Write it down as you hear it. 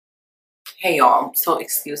Hey y'all, so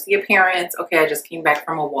excuse the appearance. Okay, I just came back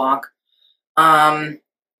from a walk. Um,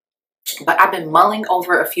 but I've been mulling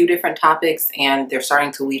over a few different topics and they're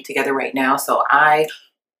starting to weave together right now. So I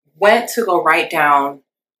went to go write down,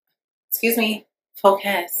 excuse me,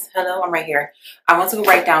 focus. Hello, I'm right here. I went to go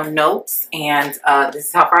write down notes and this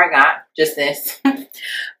is how far I got, just this. And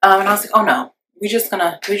I was like, oh no, we're just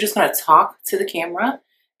gonna talk to the camera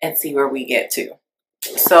and see where we get to.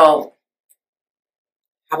 So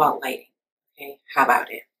how about lighting? Okay, how about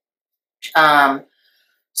it? Um,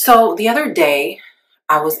 So the other day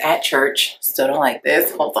I was at church, still don't like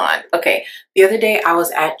this, hold on. Okay, the other day I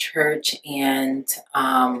was at church and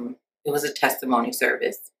it was a testimony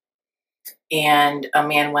service. And a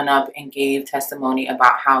man went up and gave testimony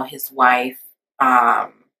about how his wife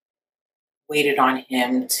um, waited on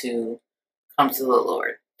him to come to the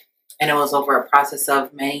Lord. And it was over a process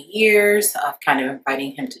of many years of kind of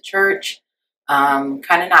inviting him to church,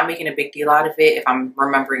 kind of not making a big deal out of it, if I'm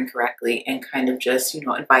remembering correctly, and kind of just,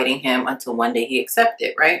 inviting him until one day he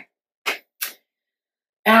accepted, right?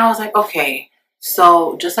 And I was like, okay,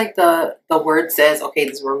 so just like the word says, okay,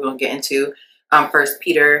 this is where we're going to get into First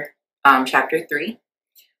Peter chapter 3,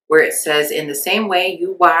 where it says, in the same way,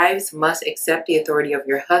 you wives must accept the authority of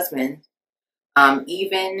your husband,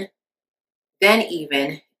 even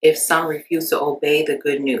even if some refuse to obey the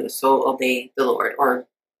good news, so obey the Lord or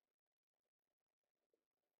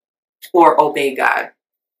obey God.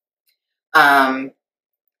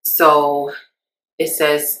 So it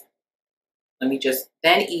says, let me just,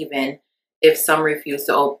 then even if some refuse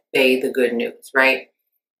to obey the good news, right?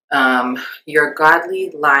 Your godly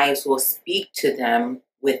lives will speak to them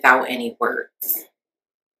without any words.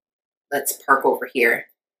 Let's park over here.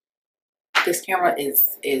 This camera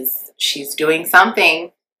is she's doing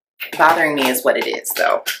something. Bothering me is what it is,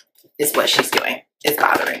 though. Is what she's doing. It's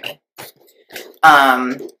bothering me.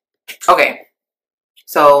 Okay.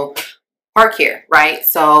 So park here, right?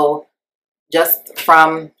 So just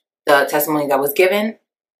from the testimony that was given,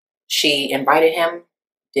 she invited him,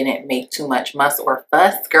 didn't make too much muss or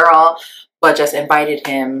fuss, girl, but just invited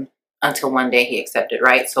him until one day he accepted,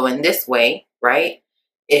 right? So in this way, right,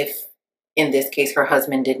 if in this case her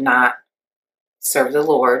husband did not serve the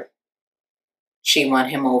Lord, she won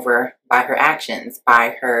him over by her actions,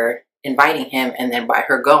 by her inviting him, and then by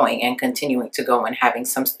her going and continuing to go and having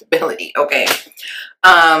some stability, okay?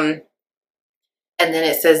 And then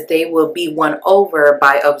it says they will be won over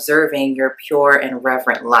by observing your pure and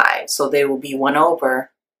reverent lives. So they will be won over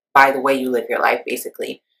by the way you live your life,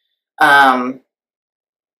 basically. We'll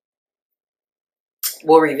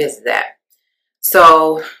revisit that.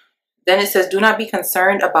 So then it says, do not be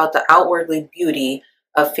concerned about the outwardly beauty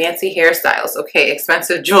of fancy hairstyles, okay,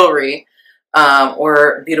 expensive jewelry,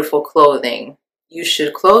 or beautiful clothing. You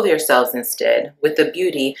should clothe yourselves instead with the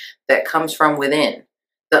beauty that comes from within,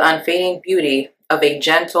 the unfading beauty of a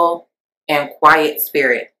gentle and quiet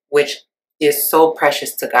spirit, which is so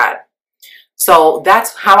precious to God. So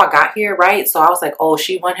that's how I got here, right? So I was like, oh,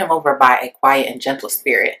 she won him over by a quiet and gentle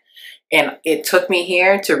spirit. And it took me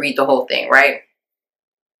here to read the whole thing, right?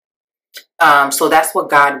 So that's what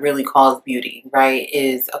God really calls beauty, right?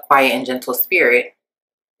 Is a quiet and gentle spirit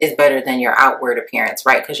is better than your outward appearance,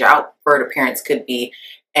 right? Because your outward appearance could be,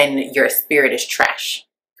 and your spirit is trash,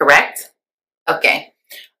 correct? Okay.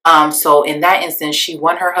 So in that instance, she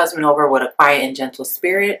won her husband over with a quiet and gentle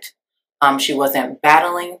spirit. She wasn't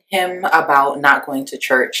battling him about not going to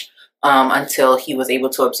church until he was able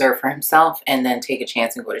to observe for himself and then take a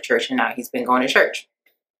chance and go to church. And now he's been going to church.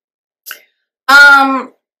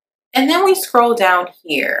 And then we scroll down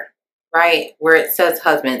here, right, where it says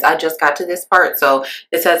husbands. I just got to this part. So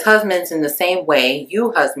it says husbands, in the same way,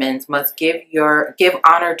 you husbands must give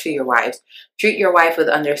honor to your wives. Treat your wife with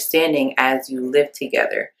understanding as you live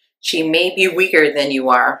together. She may be weaker than you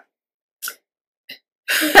are,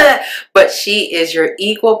 but she is your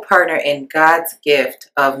equal partner in God's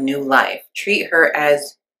gift of new life. Treat her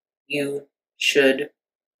as you should.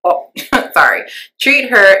 Oh, sorry. Treat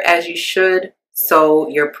her as you should, so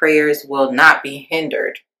your prayers will not be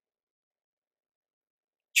hindered.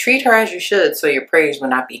 Treat her as you should, so your prayers will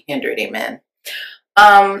not be hindered. Amen.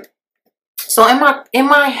 So in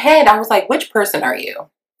my head, I was like, which person are you?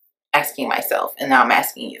 Asking myself, and now I'm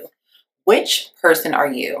asking you, which person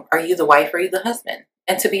are you? Are you the wife or are you the husband?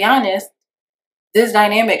 And to be honest, this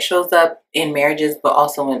dynamic shows up in marriages, but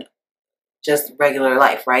also in just regular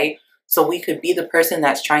life, right? So we could be the person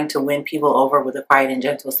that's trying to win people over with a quiet and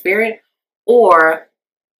gentle spirit, or,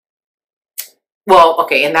 well,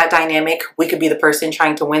 okay, in that dynamic, we could be the person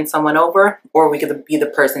trying to win someone over, or we could be the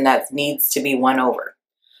person that needs to be won over.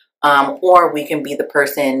 Or we can be the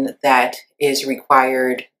person that is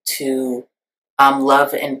required to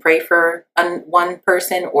love and pray for one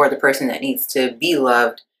person, or the person that needs to be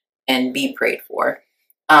loved and be prayed for.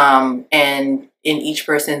 And in each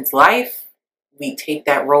person's life, we take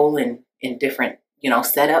that role in different,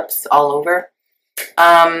 setups all over.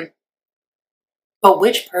 But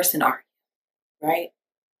which person are you, right?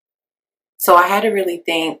 So I had to really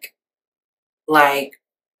think, like,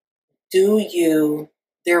 the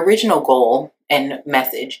original goal and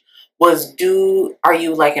message was, are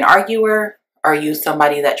you like an arguer? Are you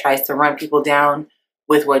somebody that tries to run people down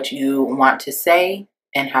with what you want to say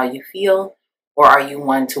and how you feel? Or are you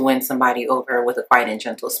one to win somebody over with a quiet and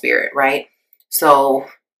gentle spirit, right? So,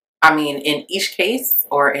 I mean, in each case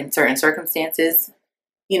or in certain circumstances,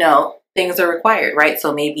 things are required, right?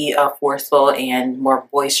 So maybe a forceful and more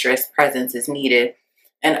boisterous presence is needed.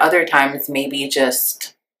 And other times, maybe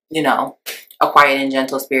just, a quiet and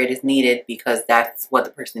gentle spirit is needed because that's what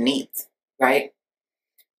the person needs, right?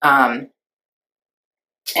 And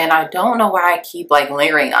I don't know why I keep like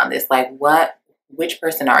layering on this, like which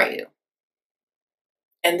person are you?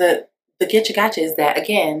 And the getcha gotcha is that,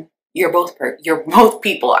 again, you're both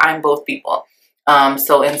people. I'm both people.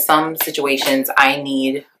 So in some situations, I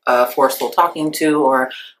need a forceful talking to, or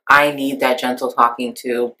I need that gentle talking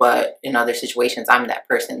to. But in other situations, I'm that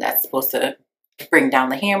person that's supposed to bring down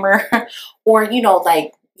the hammer, or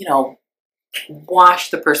wash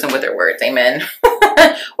the person with their words. Amen.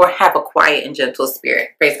 Or have a quiet and gentle spirit.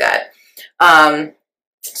 Praise God.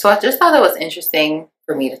 So I just thought that was interesting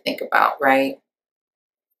for me to think about, right?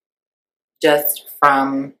 Just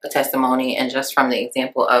from a testimony and just from the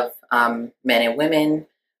example of men and women,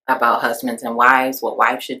 about husbands and wives, what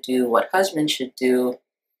wives should do, what husbands should do,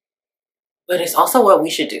 but it's also what we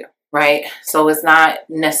should do, right? So it's not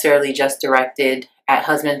necessarily just directed at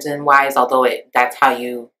husbands and wives, although that's how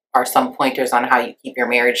you are some pointers on how you keep your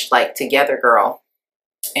marriage like together, girl.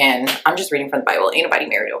 And I'm just reading from the Bible. Ain't nobody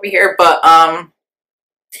married over here, but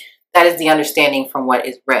that is the understanding from what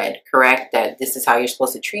is read, correct? That this is how you're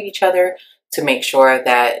supposed to treat each other to make sure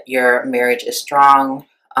that your marriage is strong.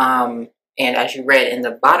 And as you read in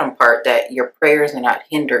the bottom part, that your prayers are not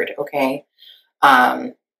hindered, okay?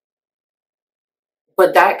 But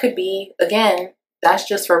that could be, again, that's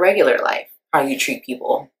just for regular life, how you treat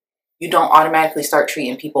people. You don't automatically start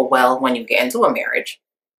treating people well when you get into a marriage.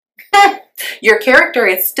 Your character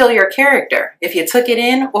is still your character, if you took it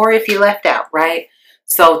in or if you left out, right?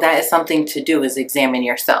 So that is something to do, is examine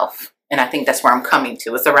yourself. And I think that's where I'm coming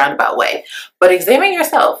to. It's a roundabout way. But examine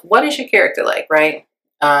yourself. What is your character like, right?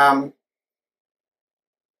 And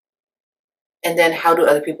then how do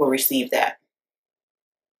other people receive that?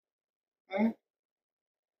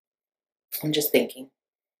 I'm just thinking.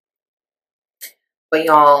 But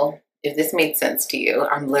y'all, if this made sense to you,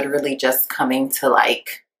 I'm literally just coming to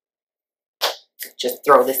like, just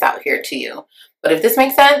throw this out here to you. But if this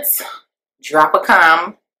makes sense, drop a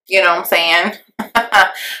comment, you know what I'm saying?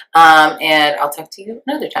 And I'll talk to you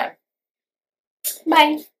another time.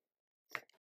 Bye.